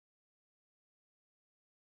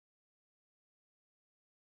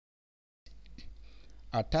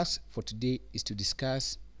Our task for today is to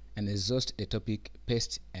discuss and exhaust the topic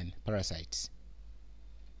pests and parasites.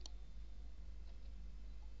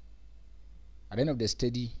 At the end of the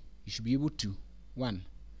study, you should be able to 1.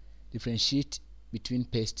 Differentiate between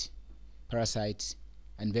pests, parasites,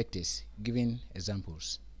 and vectors, giving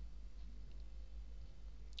examples.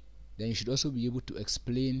 Then you should also be able to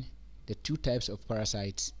explain the two types of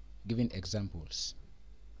parasites, giving examples.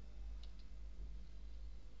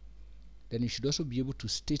 Then you should also be able to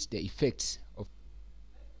state the effects of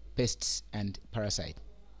pests and parasites.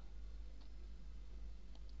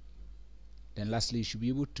 Then lastly, you should be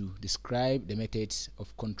able to describe the methods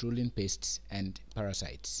of controlling pests and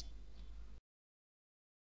parasites.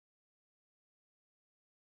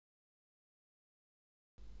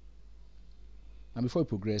 Now before we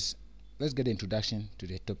progress, let's get the introduction to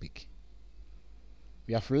the topic.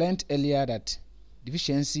 We have learned earlier that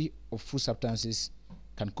deficiency of food substances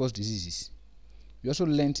can cause diseases. We also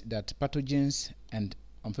learned that pathogens and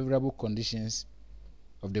unfavorable conditions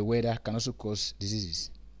of the weather can also cause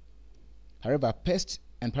diseases. However, pests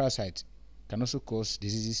and parasites can also cause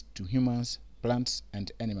diseases to humans, plants,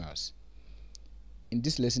 and animals. In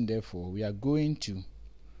this lesson, therefore, we are going to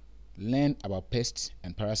learn about pests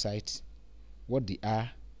and parasites, what they are,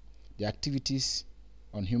 their activities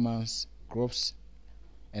on humans, crops,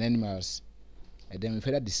 and animals, and then we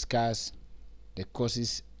further discuss the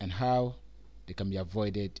causes and how they can be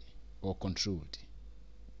avoided or controlled.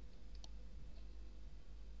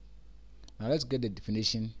 Now let's get the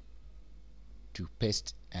definition to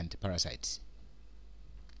pests and parasites.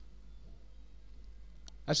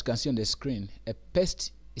 As you can see on the screen, a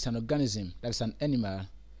pest is an organism, that is an animal,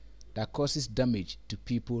 that causes damage to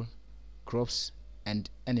people, crops, and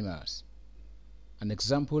animals. An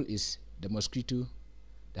example is the mosquito,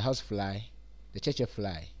 the housefly, the JHS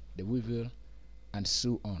fly, the weevil, and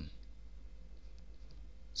so on.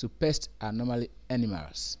 So pests are normally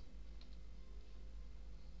animals.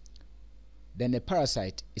 Then a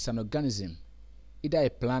parasite is an organism, either a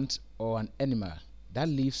plant or an animal, that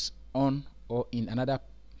lives on or in another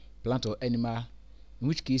plant or animal, in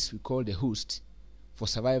which case we call the host, for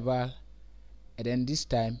survival, and then this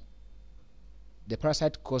time the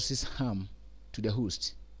parasite causes harm to the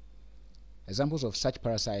host. Examples of such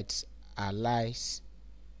parasites are lice,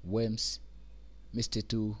 worms,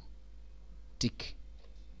 mosquito, tick,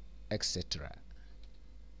 etc.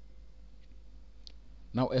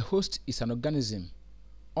 Now a host is an organism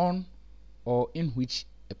on or in which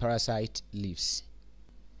a parasite lives.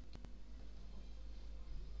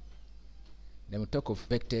 Then we talk of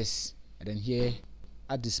vectors, and then here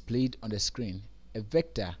are displayed on the screen. A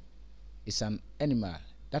vector is an animal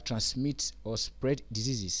that transmits or spreads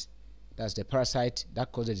diseases. That's the parasite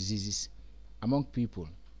that causes diseases among people,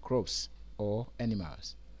 crops, or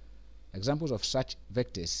animals. Examples of such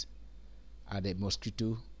vectors are the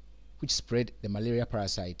mosquito, which spread the malaria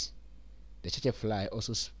parasite. The JHS fly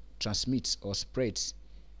also transmits or spreads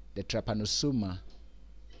the trypanosoma,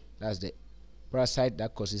 that's the parasite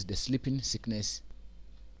that causes the sleeping sickness.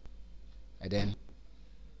 And then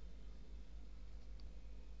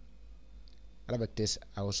other vectors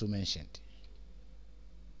are also mentioned.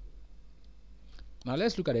 Now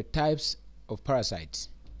let's look at the types of parasites.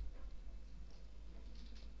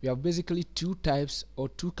 We have basically two types or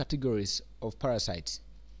two categories of parasites.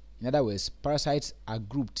 In other words, parasites are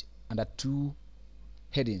grouped under two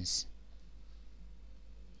headings.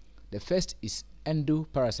 The first is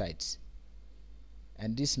endoparasites,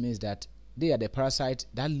 and this means that they are the parasites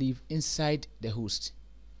that live inside the host.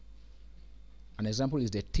 An example is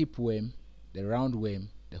the tapeworm, the roundworm,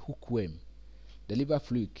 the hookworm, the liver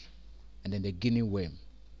fluke, and then the guinea worm.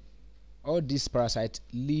 All these parasites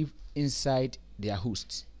live inside their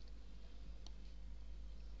host.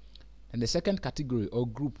 And the second category or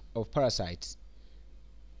group of parasites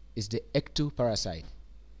is the ectoparasite,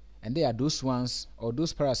 and they are those ones or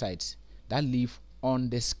those parasites that live on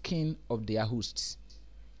the skin of their hosts.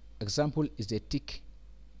 Example is the tick,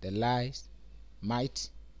 the lice, mite,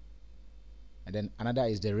 and then another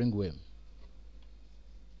is the ringworm.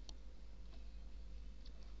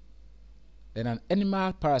 Then an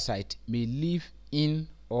animal parasite may live in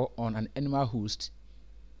or on an animal host,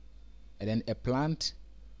 and then a plant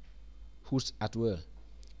host as well.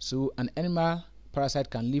 So an animal parasite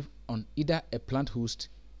can live on either a plant host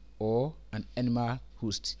or an animal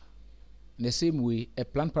host. In the same way, a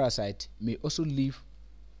plant parasite may also live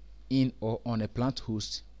in or on a plant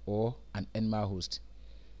host or an animal host.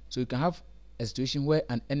 So you can have a situation where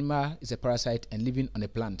an animal is a parasite and living on a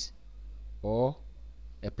plant, or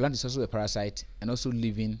a plant is also a parasite and also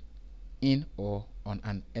living in or on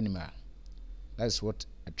an animal. That is what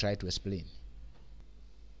I try to explain.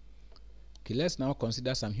 Okay, let's now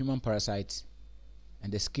consider some human parasites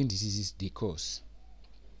and the skin diseases they cause.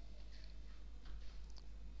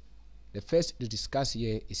 The first to discuss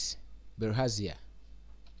here is bilharzia.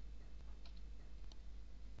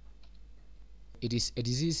 It is a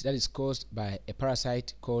disease that is caused by a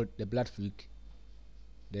parasite called the blood fluke.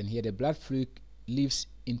 Then here the blood fluke lives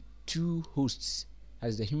in two hosts,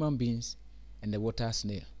 as the human beings and the water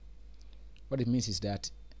snail. What it means is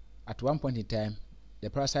that at one point in time, the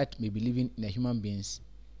parasite may be living in a human beings,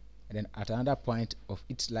 and then at another point of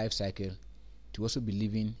its life cycle, it will also be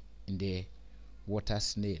living in the water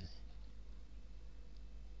snail.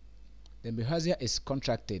 The bilharzia is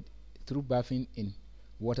contracted through bathing in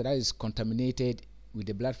water that is contaminated with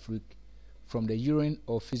the blood fluke from the urine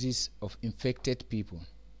or feces of infected people.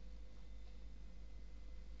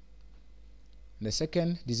 And the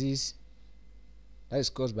second disease that is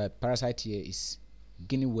caused by parasite here is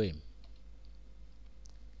guinea worm.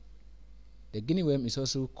 The guinea worm is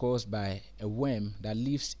also caused by a worm that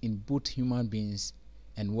lives in both human beings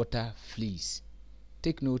and water fleas.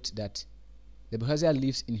 Take note that the bilharzia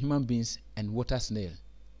lives in human beings and water snail,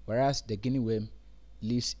 whereas the guinea worm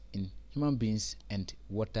lives in human beings and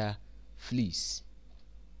water fleas.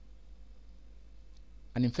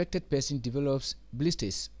 An infected person develops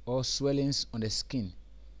blisters or swellings on the skin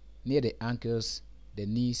near the ankles, the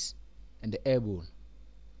knees, and the elbow.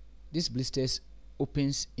 These blisters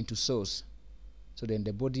opens into sores, so then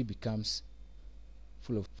the body becomes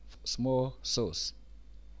full of small sores.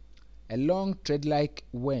 A long thread-like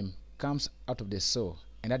worm comes out of the sore,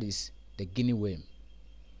 and that is the guinea worm.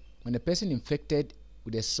 When the person infected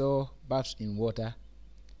with a sore bathes in water,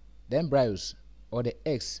 the embryos or the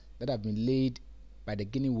eggs that have been laid by the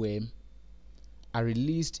guinea worm are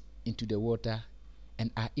released into the water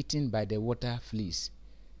and are eaten by the water fleas.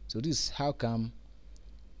 So this is how come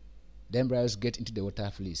the embryos get into the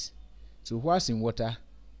water fleas. So whilst in water,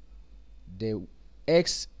 the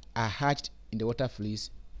eggs are hatched in the water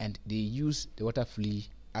fleas and they use the water flea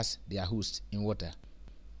as their host in water.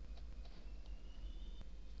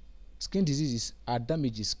 Skin diseases are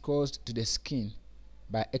damages caused to the skin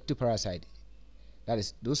by ectoparasite, that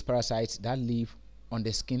is, those parasites that live on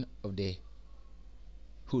the skin of the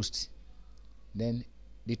host. Then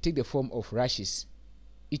they take the form of rashes,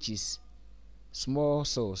 itches, small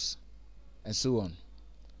sores, and so on.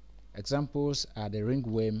 Examples are the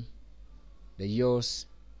ringworm, the yaws.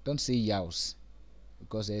 Don't say yaws,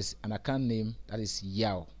 because there's an account name that is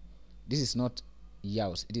yaw. This is not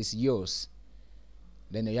yaws, it is yaws.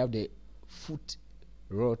 Then you have the foot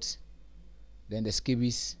rot, then the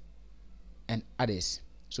scabies, and others.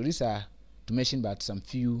 So these are to mention about some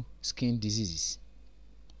few skin diseases.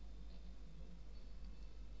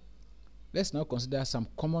 Let's now consider some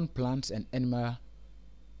common plants and animal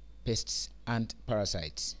pests and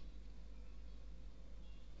parasites.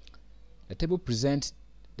 The table presents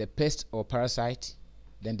the pest or parasite,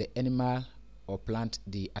 then the animal or plant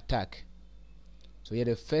they attack. So here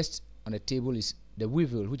the first on the table is the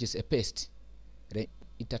weevil, which is a pest. Then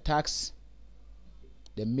it attacks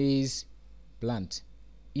the maize plant,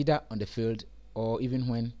 either on the field or even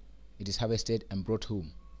when it is harvested and brought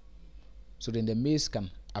home. So then the maize can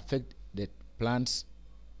affect the plants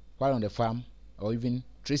while on the farm, or even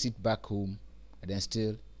trace it back home and then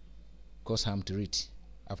still cause harm to it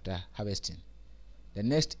after harvesting. The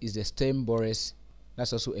next is the stem borers.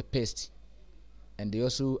 That's also a pest, and they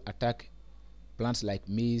also attack plants like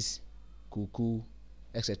maize, cocoa,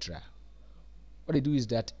 etc. What they do is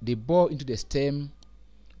that they bore into the stem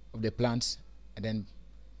of the plants and then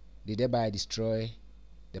they thereby destroy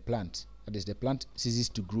the plant. That is, the plant ceases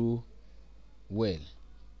to grow well.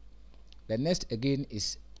 The next again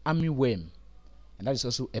is armyworm, and that is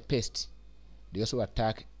also a pest. They also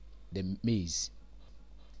attack the maize.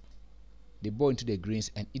 They bore into the grains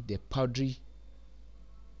and eat the powdery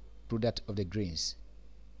product of the grains.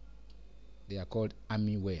 They are called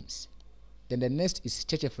armyworms. Then the next is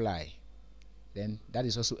fly. Then that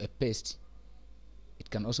is also a pest. It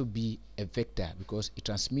can also be a vector because it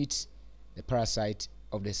transmits the parasite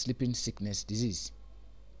of the sleeping sickness disease.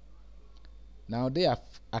 Now they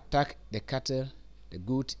attack the cattle, the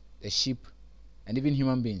goat, the sheep, and even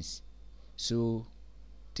human beings. So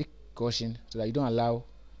take caution so that you don't allow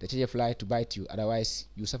the fly to bite you, otherwise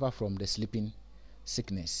you suffer from the sleeping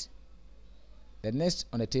sickness. The next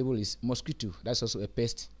on the table is mosquito. That's also a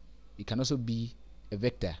pest. It can also be a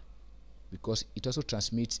vector because it also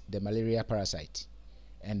transmits the malaria parasite,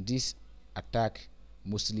 and this attack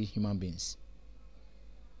mostly human beings.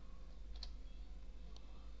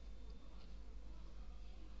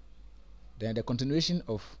 Then the continuation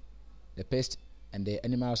of the pest and the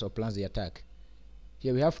animals or plants they attack.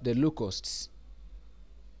 Here we have the locusts,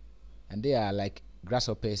 and they are like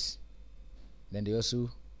grasshoppers. Then they also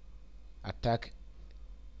attack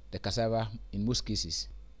the cassava in most cases.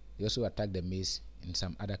 They also attack the maize in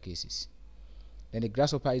some other cases. Then the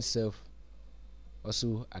grasshopper itself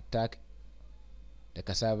also attack the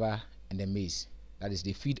cassava and the maize. That is,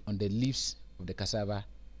 they feed on the leaves of the cassava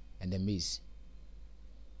and the maize.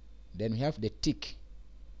 Then we have the tick.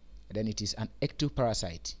 And then it is an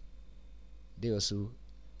ectoparasite. They also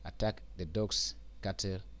attack the dogs,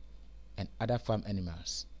 cattle, and other farm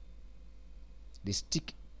animals. They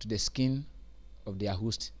stick to the skin of their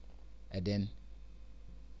host, and then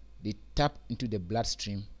they tap into the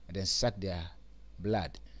bloodstream and then suck their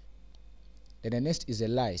blood. Then the next is the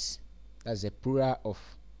lice. That's the plural of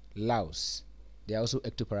louse. They are also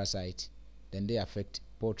ectoparasites. Then they affect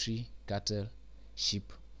poultry, cattle,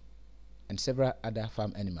 sheep, and several other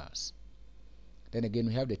farm animals. Then again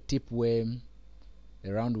we have the tapeworm, the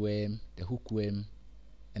roundworm, the hookworm,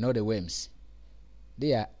 and all the worms.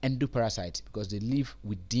 They are endoparasites because they live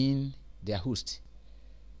within their host.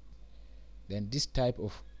 Then this type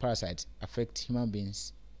of parasites affect human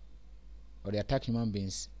beings, or they attack human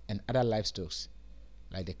beings and other livestock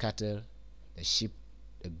like the cattle, the sheep,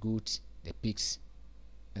 the goats, the pigs,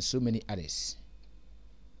 and so many others.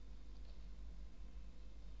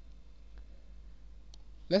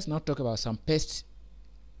 Let's now talk about some pests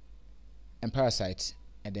and parasites,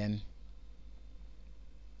 and then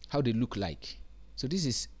how they look like. So this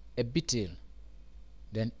is a beetle.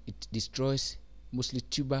 Then it destroys mostly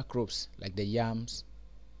tuber crops like the yams,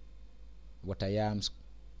 water yams,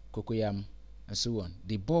 cocoyam, and so on.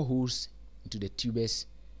 They bore holes into the tubers,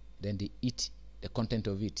 then they eat the content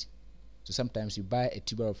of it. So sometimes you buy a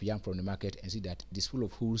tuber of yam from the market and see that it is full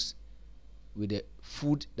of holes with the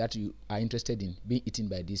food that you are interested in being eaten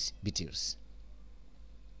by these beetles.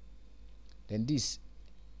 Then this,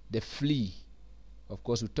 the flea. Of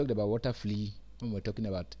course, we talked about water flea when we were talking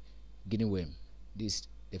about guinea worm. This,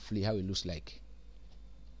 the flea, how it looks like.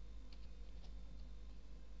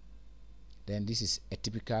 Then this is a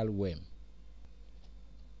typical worm,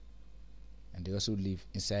 and they also live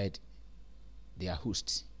inside their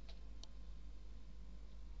hosts.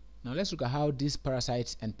 Now let's look at how these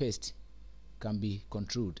parasites and pests can be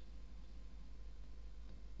controlled.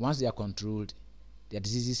 Once they are controlled, their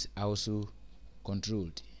diseases are also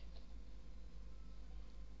controlled.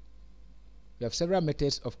 We have several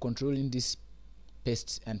methods of controlling these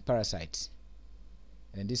pests and parasites,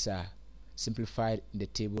 and these are simplified in the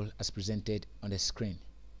table as presented on the screen.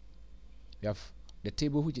 We have the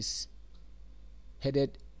table which is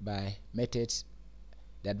headed by methods,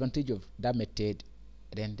 the advantage of that method,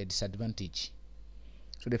 and then the disadvantage.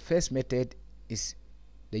 So the first method is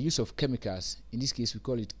the use of chemicals. In this case we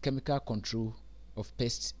call it chemical control of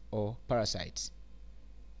pests or parasites.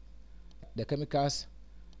 The chemicals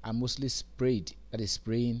are mostly sprayed, that is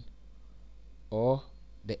spraying, or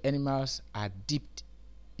the animals are dipped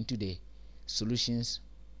into the solutions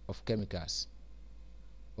of chemicals,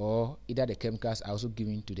 or either the chemicals are also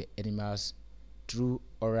given to the animals through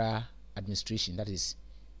oral administration, that is,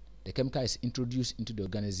 the chemical is introduced into the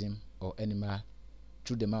organism or animal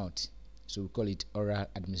through the mouth, so we call it oral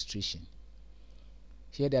administration.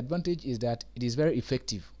 Here the advantage is that it is very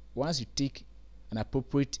effective. Once you take an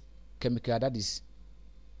appropriate chemical that is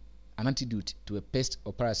an antidote to a pest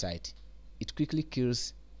or parasite, it quickly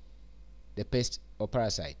kills the pest or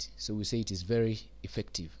parasite, so we say it is very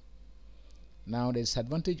effective. Now the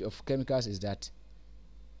disadvantage of chemicals is that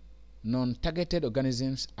non-targeted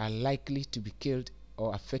organisms are likely to be killed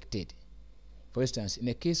or affected. For instance, in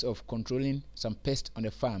the case of controlling some pest on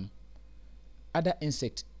a farm, other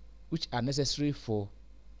insects which are necessary for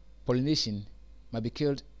pollination might be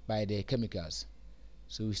killed by the chemicals.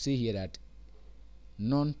 So we see here that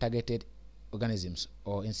non-targeted organisms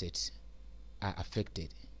or insects are affected.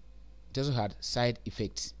 It also had side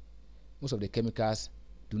effects. Most of the chemicals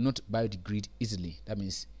do not biodegrade easily. That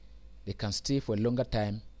means they can stay for a longer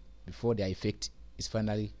time before their effect is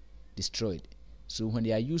finally destroyed. So when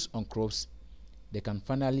they are used on crops, they can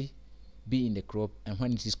finally be in the crop, and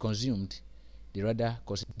when it is consumed, they rather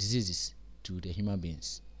cause diseases to the human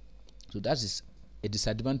beings. So that is a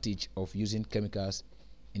disadvantage of using chemicals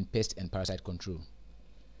in pest and parasite control.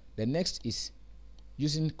 The next is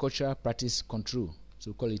using cultural practice control.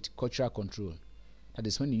 So we call it cultural control. That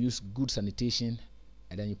is when you use good sanitation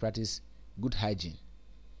and then you practice good hygiene,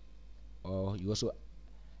 or you also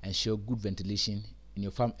ensure good ventilation in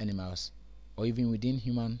your farm animals or even within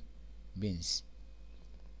human beings.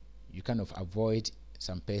 You kind of avoid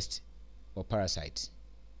some pests or parasites.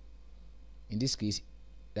 In this case,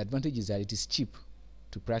 the advantage is that it is cheap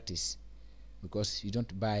to practice. because you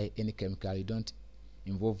don't buy any chemical, you don't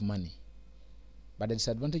involve money. But the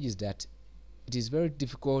disadvantage is that it is very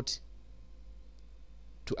difficult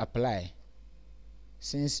to apply,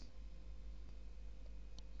 since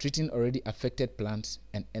treating already affected plants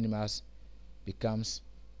and animals becomes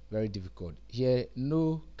very difficult. Here,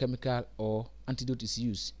 no chemical or antidote is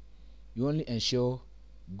used. You only ensure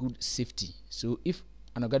good safety. So if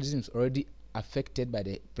an organism is already affected by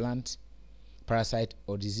the plant parasite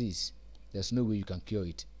or disease, there's no way you can cure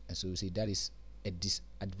it. And so we say that is a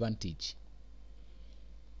disadvantage.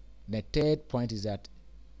 The third point is that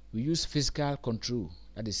we use physical control,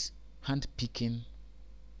 that is hand picking,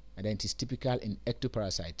 and then it is typical in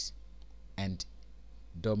ectoparasites and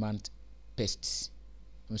dormant pests.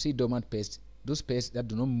 When we say dormant pests, those pests that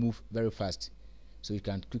do not move very fast, so you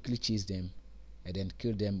can quickly chase them and then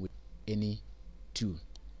kill them with any tool.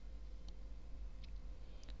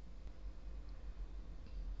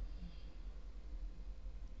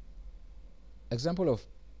 Example of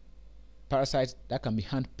parasites that can be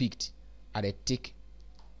hand-picked are the tick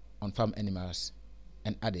on farm animals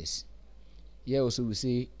and others. Here also we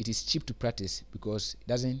say it is cheap to practice because it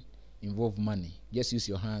doesn't involve money. Just use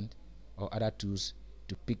your hand or other tools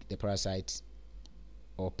to pick the parasites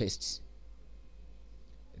or pests.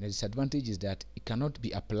 And the disadvantage is that it cannot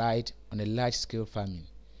be applied on a large-scale farming.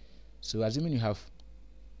 So assuming you have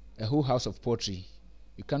a whole house of poultry,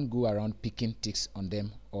 you can't go around picking ticks on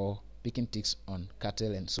them or picking ticks on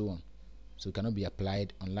cattle and so on. So it cannot be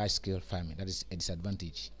applied on large-scale farming. That is a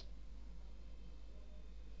disadvantage.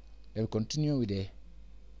 Then we continue with the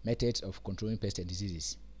methods of controlling pests and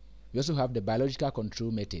diseases. We also have the biological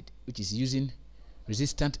control method, which is using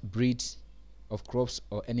resistant breeds of crops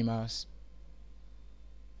or animals.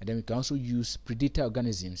 And then we can also use predator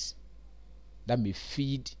organisms that may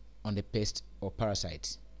feed on the pest or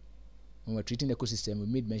parasites. When we're treating the ecosystem, we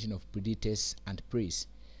made mention of predators and prey.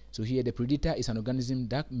 So here the predator is an organism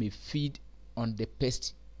that may feed on the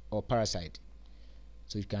pest or parasite.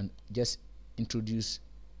 So you can just introduce,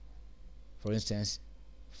 for instance,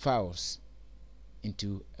 fowls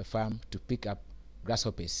into a farm to pick up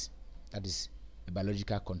grasshoppers. That is a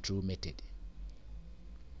biological control method.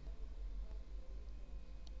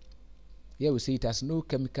 Here we see it has no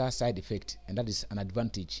chemical side effect, and that is an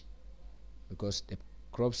advantage because the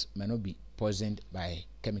crops may not be poisoned by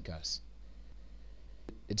chemicals.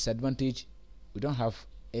 The disadvantage, we don't have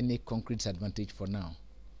any concrete disadvantage for now,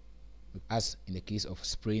 as in the case of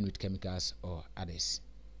spraying with chemicals or others.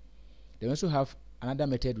 They also have another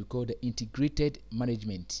method we call the integrated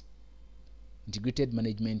management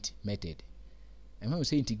method. And when we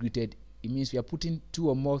say integrated, it means we are putting two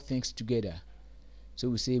or more things together. So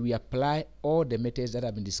we say we apply all the methods that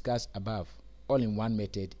have been discussed above all in one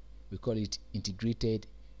method. We call it integrated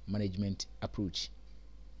management approach.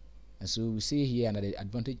 And so we say here under the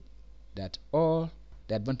advantage that all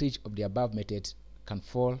the advantage of the above methods can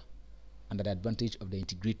fall under the advantage of the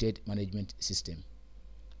integrated management system.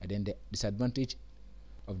 And then the disadvantage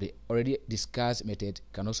of the already discussed method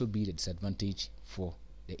can also be the disadvantage for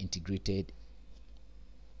the integrated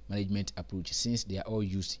management approach, since they are all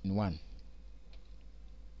used in one.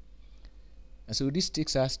 And so this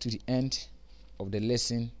takes us to the end of the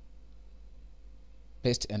lesson,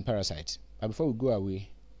 pests and parasites. But before we go away,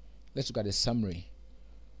 let's look at the summary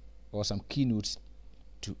or some keynotes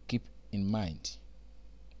to keep in mind.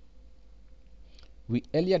 We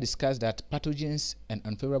earlier discussed that pathogens and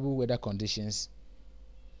unfavorable weather conditions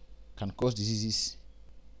can cause diseases.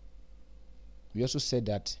 We also said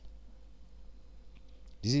that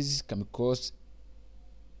diseases can be caused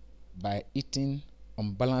by eating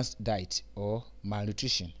unbalanced diet or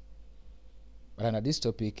malnutrition. But under this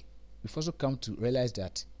topic, we've also come to realize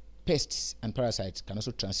that pests and parasites can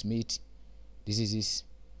also transmit diseases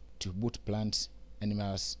to both plants,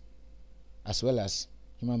 animals, as well as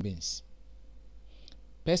human beings.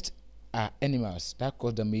 Pests are animals that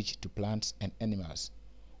cause damage to plants and animals,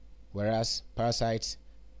 whereas parasites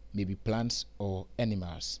may be plants or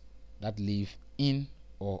animals that live in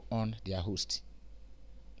or on their host.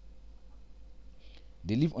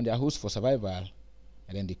 They live on their host for survival,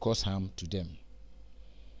 and then they cause harm to them.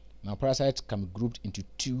 Now, parasites can be grouped into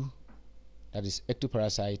two, that is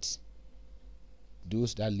ectoparasites,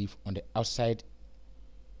 those that live on the outside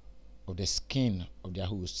of the skin of their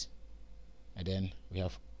host, and then we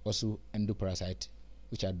have also endoparasites,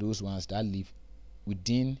 which are those ones that live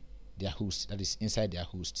within their host, that is inside their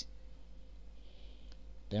host.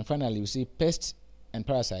 Then finally, we see pests and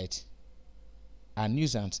parasites are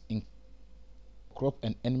nuisance in crop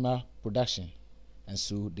and animal production, and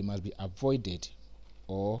so they must be avoided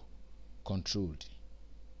or controlled.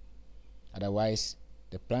 Otherwise,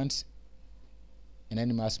 the plants and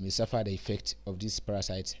animals may suffer the effect of these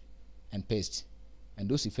parasites and pests. And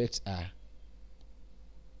those effects are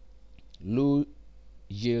low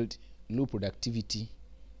yield, low productivity,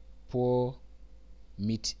 poor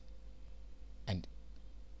meat and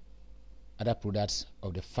other products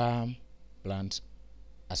of the farm, plants,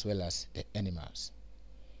 as well as the animals.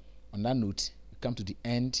 On that note, we come to the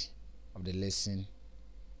end of the lesson,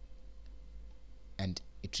 and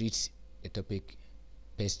it treats the topic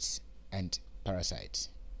pests and parasites.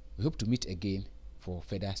 We hope to meet again for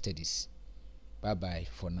further studies. Bye bye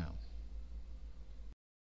for now.